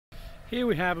Here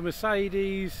we have a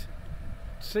Mercedes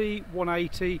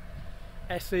C180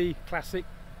 SE Classic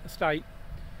Estate,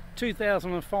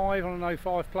 2005 on an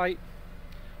 05 plate.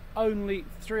 Only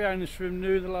 3 owners from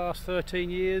new the last 13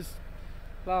 years.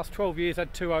 Last 12 years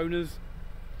had 2 owners.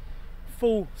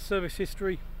 Full service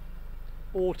history,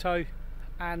 auto,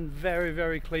 and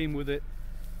very clean with it.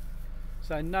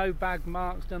 So no bag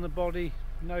marks down the body,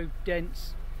 no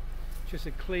dents, just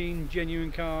a clean,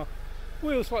 genuine car.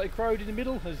 Wheels slightly corroded in the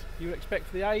middle, as you would expect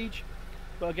for the age,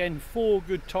 but again 4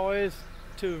 good tyres,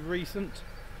 2 of recent.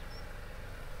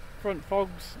 Front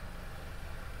fogs.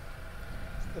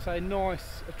 It's a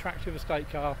nice, attractive estate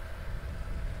car.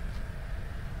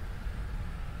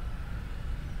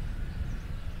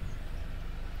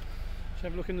 Let's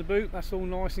have a look in the boot. That's all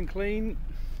nice and clean.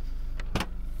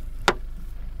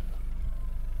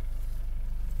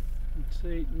 Let's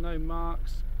see, no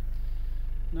marks,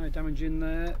 no damage in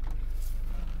there.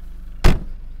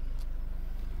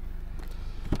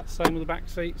 Same with the back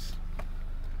seats,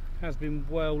 has been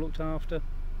well looked after.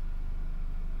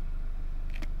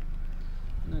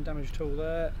 No damage at all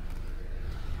there.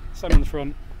 Same on the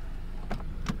front,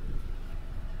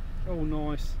 all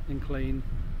nice and clean.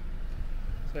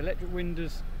 So electric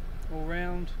windows all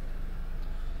round,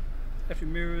 electric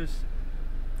mirrors,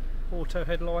 auto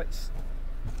headlights.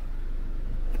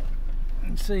 You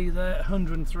can see there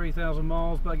 103,000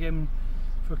 miles, but again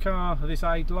for a car of this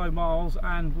age, low miles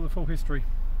and with a full history.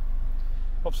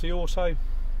 Obviously auto,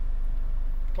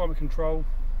 climate control,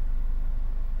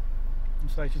 and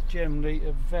so it's just generally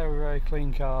a very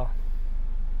clean car.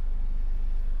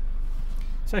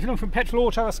 So if you're looking for a petrol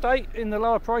auto estate in the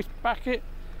lower price bracket,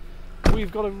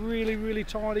 we've got a really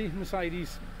tidy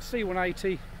Mercedes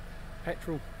C180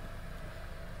 petrol.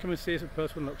 Come and see us at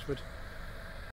Percival in Luxford.